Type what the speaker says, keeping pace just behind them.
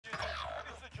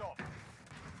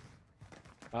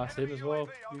That's him as well.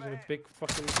 Using a big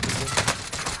fucking.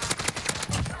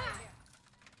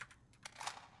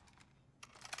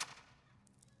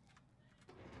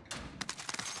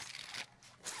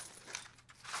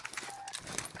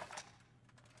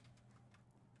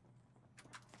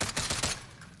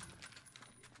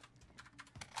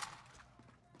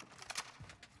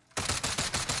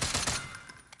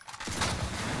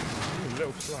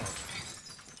 Little flat.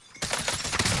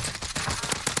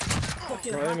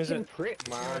 Fucking hacking prick,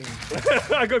 man.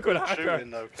 I got called a hacker.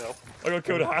 Shooting though, Kel. I got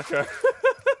killed a hacker.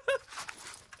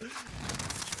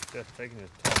 Just taking his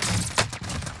top.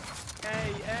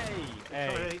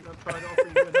 Hey. I'm trying to offer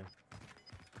you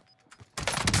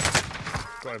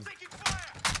Got him.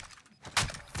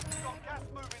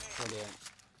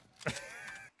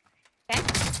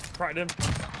 Cracked him.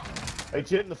 Hey,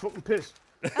 Jit in the fucking piss.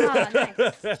 Oh, nice.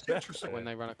 When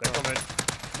they run They're across. coming.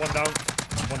 One down.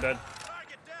 One dead.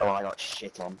 Oh, I got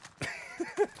shit on.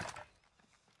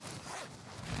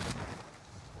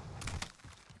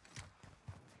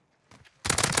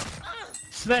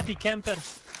 Sweaty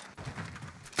campers.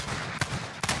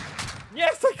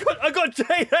 Yes, I got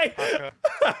Jay.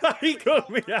 He got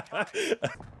me out.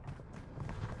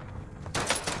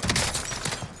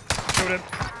 Killed him.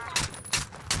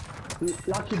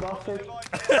 Lucky bastard.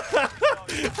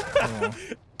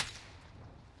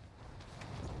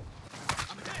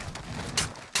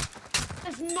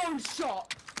 There's no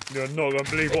shot. You're not gonna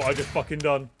believe what I just fucking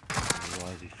done.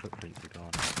 Why is his footprints are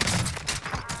gone?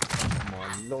 My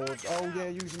lord. Oh yeah,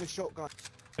 using the shotgun.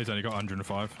 He's only got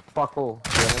 105. Fuck all.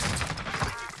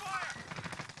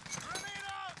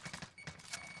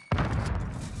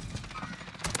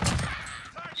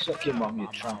 Suck your mum, you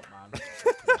tramp.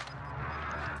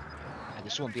 And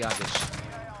there's someone behind us.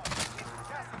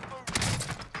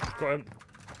 Got him.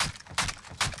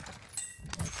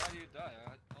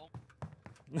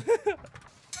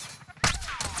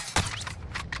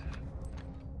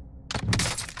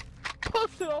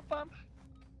 Post it off, fam.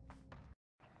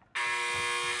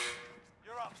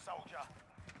 You're up, soldier.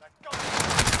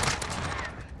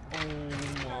 Oh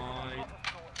my.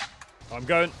 I'm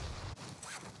going.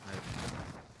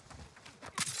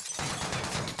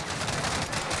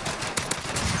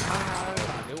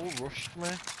 They all rushed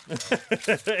me.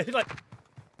 Like.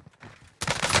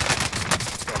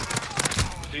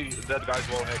 That guy's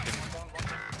wall hacking.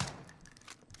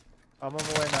 I'm on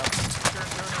my way now.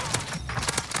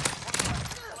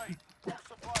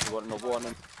 You want another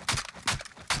one?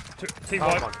 Team Oh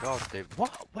wipe. my god, dude.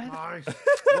 What? Where the Nice.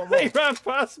 He ran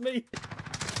past me.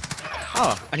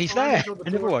 Oh, and he's there.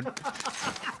 Another one.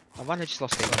 Oh man, I just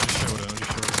lost him. I just showed it.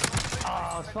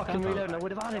 Oh, it's fucking reloading. I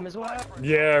would have had him as well.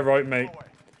 Yeah, right, mate.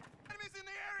 Enemies in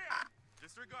the area.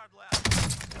 Disregard loud.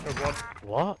 Oh, one.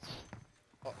 What?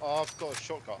 Oh, I've got a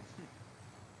shotgun.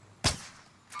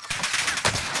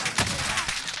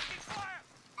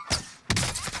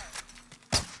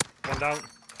 One down.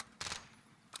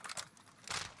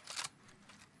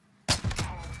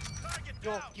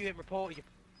 You ain't reported. You.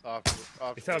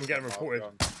 He said I'm getting reported.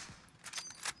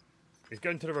 He's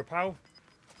going to the rappel.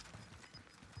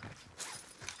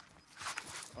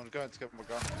 I'm going to get my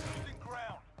gun.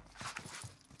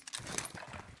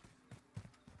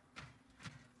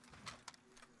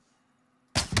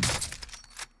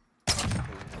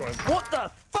 What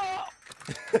the fuck?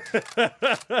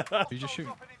 You just shoot.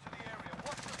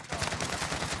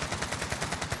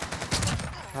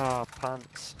 Ah,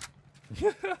 pants.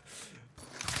 He's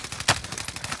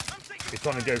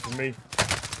trying to go for me.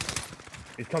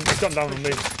 He's come down on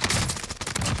me.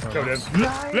 Killed him.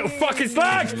 Little fucking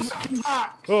slag!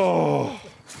 Oh.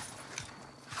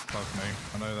 Fuck me.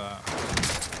 I know that.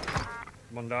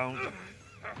 One down.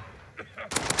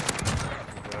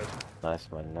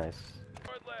 Nice man, nice.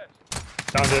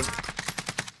 Downed him.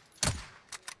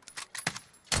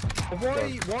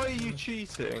 Why are you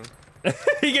cheating?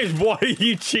 He goes, why are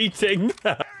you cheating?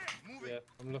 Yeah,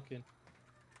 I'm looking.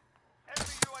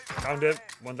 Downed him.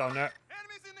 One down there.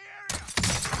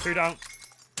 Two down.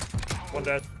 One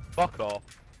dead. Fuck off.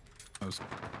 Yeah,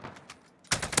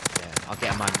 I'll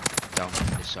get a man down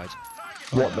on this side.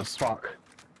 What the fuck?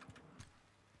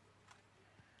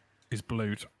 He's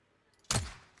blued.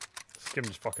 Skimmed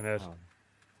his fucking head.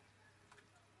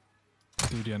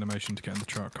 Do the animation to get in the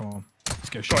truck. Come on. Let's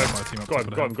get Got shot him. by a team up Got top him.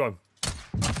 of the Got him. hill. Got him.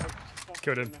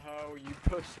 Killed him. How you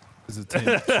push? There's a team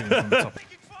shooting from the top.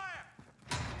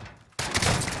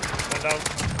 One down.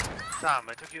 Sam,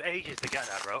 it took you ages to get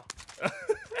that, bro.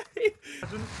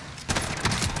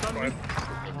 Got him.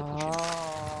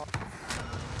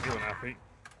 He wasn't happy.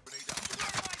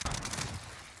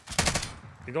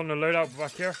 He's on the loadout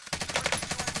back here.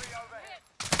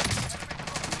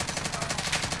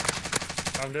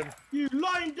 Found him. You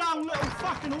lying down little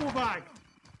fucking whore bag.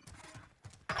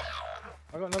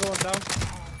 I got another one down.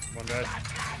 One dead.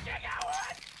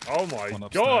 Oh my One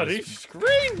god, upstairs. he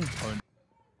screamed!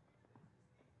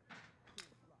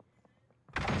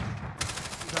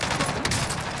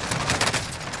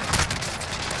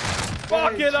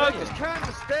 Fucking hell! Just climb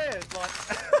the stairs, like.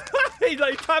 He's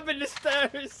like climbing the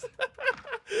stairs.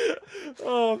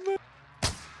 Oh man.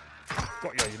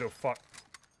 Got you, you little fuck.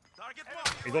 Target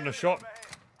marked. He's on the shot.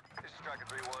 This is Striker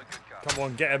 3-1, good cut. Come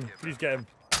on, get him. Please get him.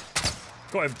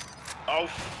 Got him. Oh.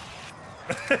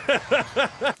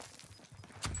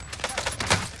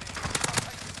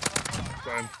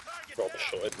 Got him. Rob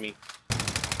shot at me.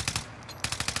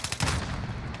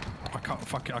 I can't,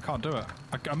 fuck it, I can't do it.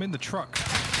 I'm in the truck.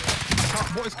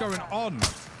 What is going on?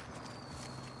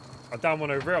 I down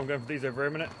one over here. I'm going for these over here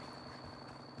a minute.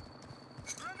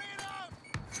 Grenade out!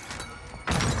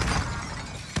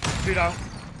 2 down.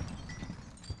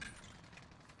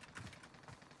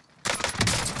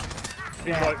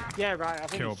 He's like, Yeah, right. I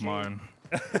think Killed it's mine.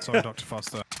 Sorry, Dr.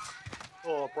 Foster.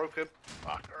 Oh, broken.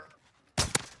 oh,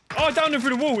 I downed him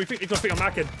through the wall. He's gonna think I'm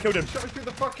hacking. Killed him. Shot me through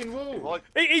the fucking wall.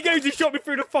 He goes, he shot me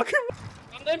through the fucking wall.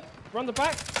 Run then. Run the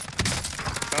back.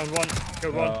 Down one.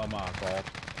 Killed one. Oh my god.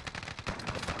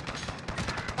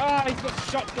 Ah, he's got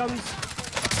shotguns.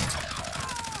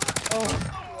 Oh.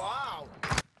 Wow!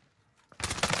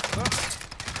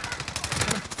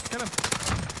 Kill him.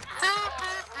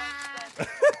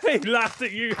 He laughed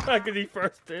at you because he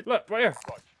first did. Look, right here.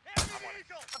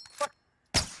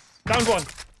 Down one.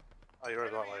 Oh, you're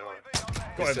right, you're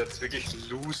right. Got him. Jetzt wirklich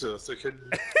Loser, solche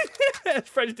His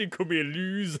friends did call me a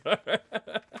loser.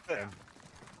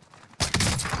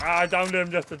 I downed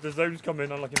him just as the zones come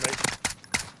in. Unlucky mate.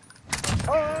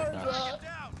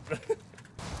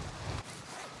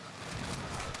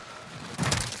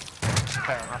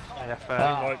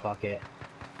 Like, Fuck it.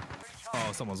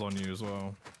 Oh, someone's on you as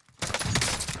well.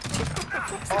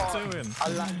 What's he doing? I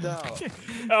lagged out.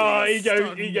 oh, he goes,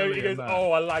 Stun he goes, he goes. million,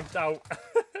 Oh, I lagged out.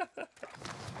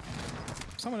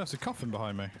 Someone else is coughing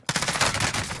behind me.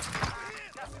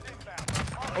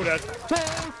 Oh, dead.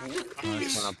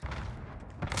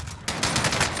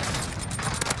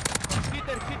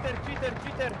 Cheater, cheater, cheater,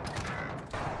 cheater.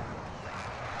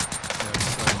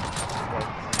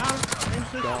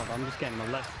 God, I'm just getting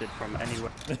molested from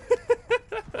anywhere.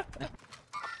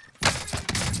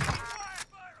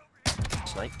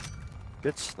 snipe.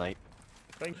 Good snipe.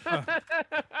 Thank you.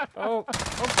 Oh,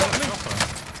 got me.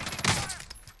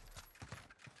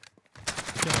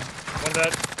 One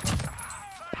dead.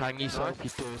 Hang yourself, you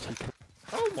dirty.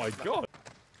 Oh my god.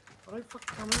 I don't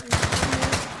fucking come out here.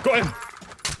 Got him.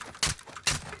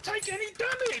 Take any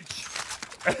damage!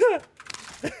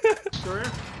 Sorry.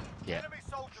 Yeah. Enemy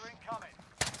soldier incoming.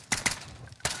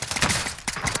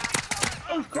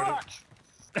 Oh, crotch!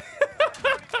 24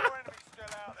 enemies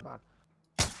still out there.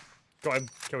 Got him.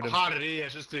 Killed him. Harry,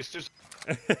 yes, it's this. Just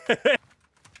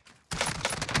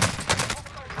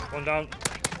One down.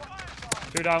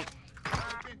 2 down.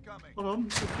 Incoming. Hold on,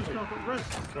 it's just now got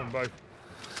rest. Got them both.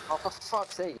 Oh, for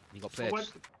fuck's sake. You got I players. You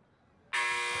went,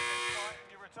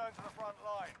 return to the front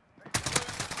line.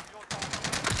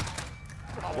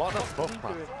 What the fuck,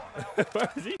 man?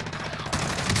 Where is he?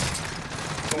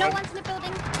 No one's in the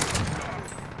building.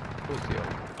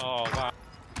 Oh, wow.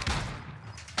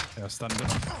 Yeah, standing.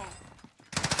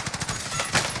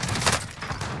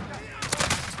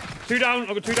 2 down. I've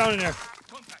got 2 down in here.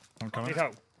 I'm coming. Need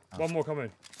help. One more coming.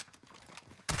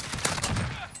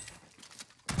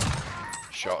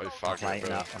 Shot his fucking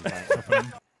bro.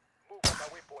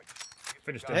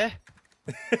 Finished him.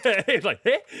 He's like,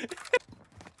 eh?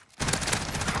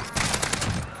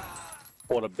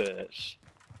 What a bitch.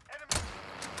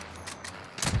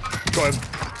 Got him.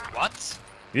 What?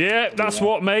 Yeah, that's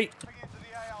what, mate.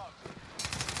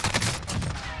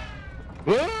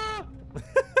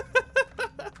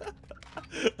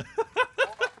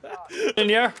 In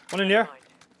here. One in here.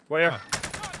 Where?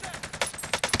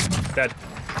 Dead.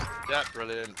 Yeah,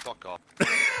 brilliant. Fuck off.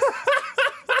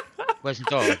 Where's the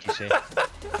dog, you see?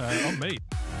 On me.